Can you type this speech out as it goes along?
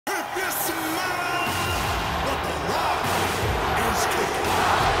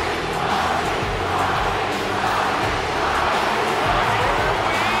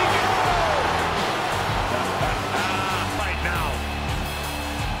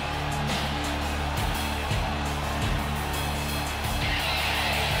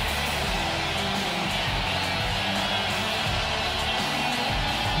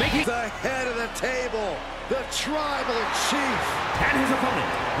The head of the table, the tribal chief. And his opponent,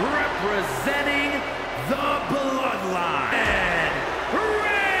 representing the Bloodline, and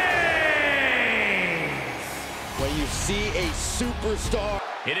Reigns. When you see a superstar.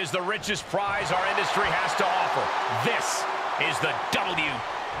 It is the richest prize our industry has to offer. This is the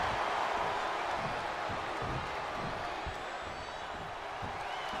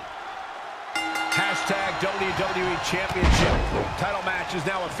WWE Championship. Title match is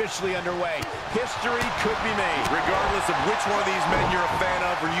now officially underway. History could be made. Regardless of which one of these men you're a fan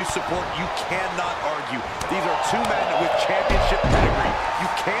of or you support, you cannot argue. These are two men with championship pedigree. You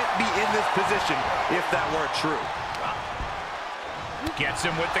can't be in this position if that weren't true. Gets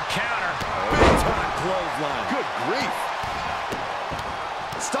him with the counter. Big time clothesline. Good grief.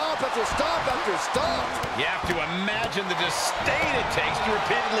 Stomp after stomp after stomp. You have to imagine the disdain it takes to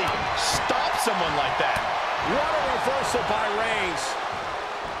repeatedly stop someone like that. What a reversal by Reigns.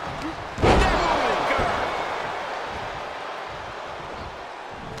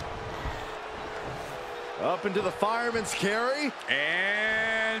 Up into the fireman's carry.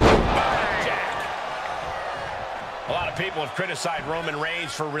 And bang. A lot of people have criticized Roman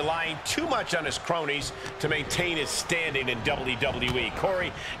Reigns for relying too much on his cronies to maintain his standing in WWE.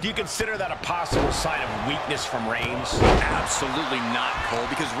 Corey, do you consider that a possible sign of weakness from Reigns? Absolutely not, Cole,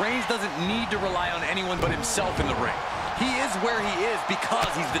 because Reigns doesn't need to rely on anyone but himself in the ring. He is where he is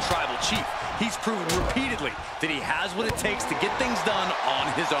because he's the tribal chief. He's proven repeatedly that he has what it takes to get things done on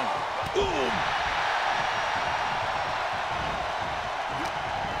his own. Boom!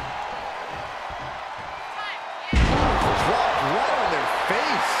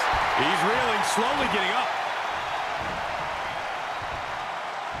 He's reeling, slowly getting up.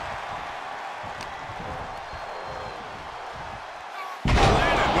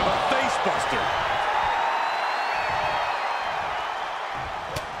 Landed with a face buster.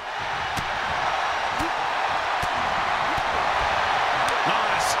 A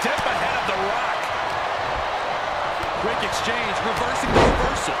step ahead of The Rock. Quick exchange, reversing the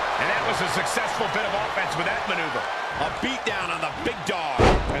reversal. And that was a successful bit of offense with that maneuver. A beatdown on the big dog.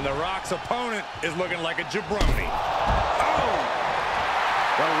 And The Rock's opponent is looking like a jabroni. Oh!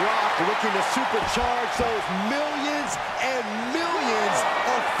 The Rock looking to supercharge those millions and millions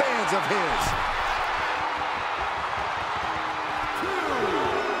of fans of his.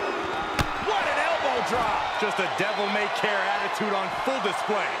 What an elbow drop! Just a devil-may-care attitude on full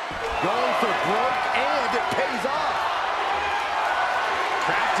display. Going for broke, and it pays off.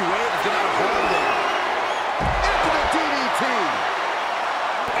 Crafty way to get out of harm there. Into the DDT.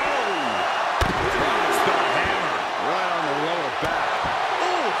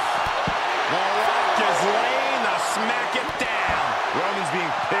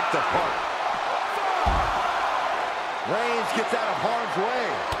 Picked apart. Reigns gets out of harm's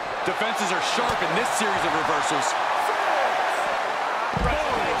way. Defenses are sharp in this series of reversals.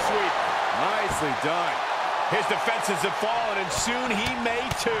 Sweep. Nicely done. His defenses have fallen, and soon he may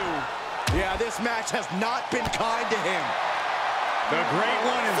too. Yeah, this match has not been kind to him. The Great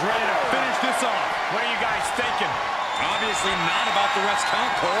One is ready to finish this off. What are you guys thinking? Obviously not about the ref's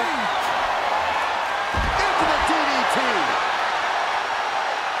count, Cole. Into the DDT.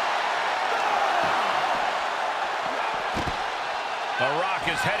 The Rock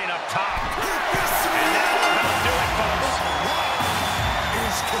is heading up top. And that'll do it, folks.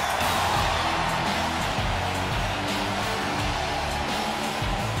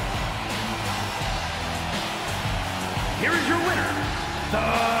 Here is your winner, the